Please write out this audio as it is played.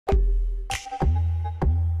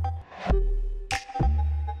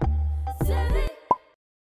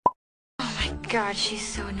God, she's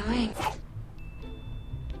so annoying.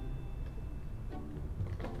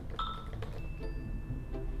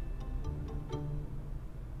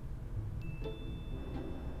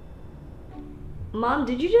 Mom,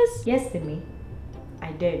 did you just? Yes, Simmi.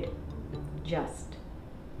 I did. Just.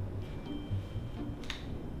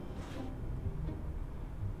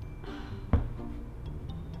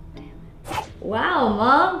 Wow,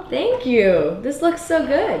 Mom, thank you. This looks so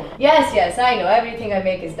good. Yes, I know. Everything I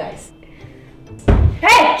make is nice.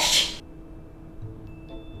 Hey! Shh!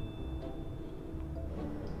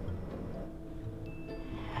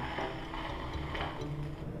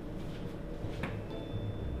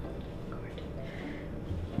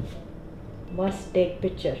 Must take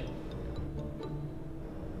picture.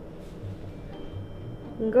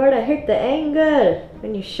 Gotta hit the angle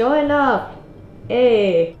when you're showing off.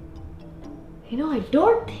 Hey. You know, I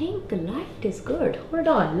don't think the light is good. Hold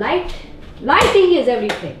on. Lighting is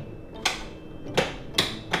everything.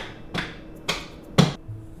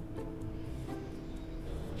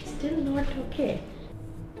 Still not okay.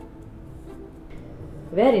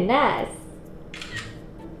 Very nice.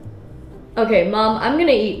 Okay, Mom, I'm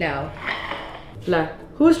gonna eat now. Like,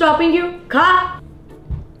 who's stopping you? Ka!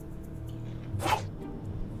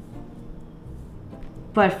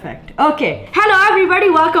 Perfect. Okay. Hello everybody,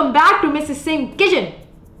 welcome back to Mrs. Singh kitchen.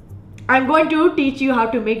 I'm going to teach you how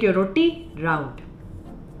to make your roti round.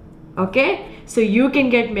 Okay? So you can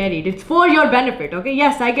get married. It's for your benefit. Okay?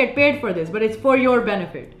 Yes, I get paid for this, but it's for your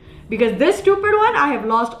benefit. Because this stupid one, I have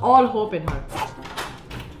lost all hope in her.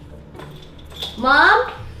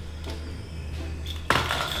 Mom?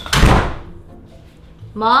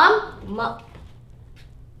 Mom,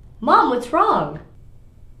 what's wrong?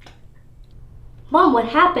 Mom, what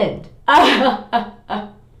happened?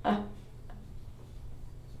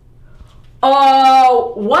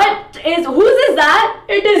 Oh, whose is that?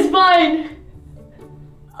 It is mine.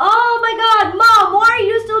 Oh my God, Mom, why are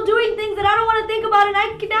you still doing things that I don't want to think about and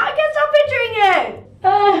I can't stop picturing it?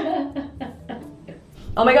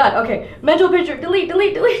 Oh my God, okay. Mental picture, delete.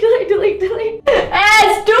 Hey,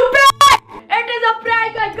 stupid! It is a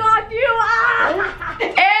prank, I got you! Ah!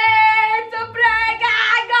 It's a prank,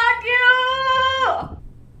 I got you!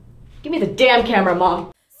 Give me the damn camera,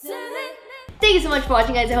 Mom. Thank you so much for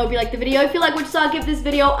watching, guys. I hope you liked the video. If you like what you saw, give this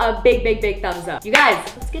video a big thumbs up. You guys,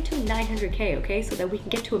 let's get to 900K, okay? So that we can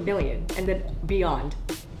get to 1 million and then beyond.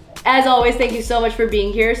 As always, thank you so much for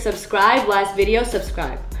being here. Subscribe, last video,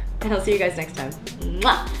 subscribe. And I'll see you guys next time.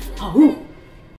 Mwah!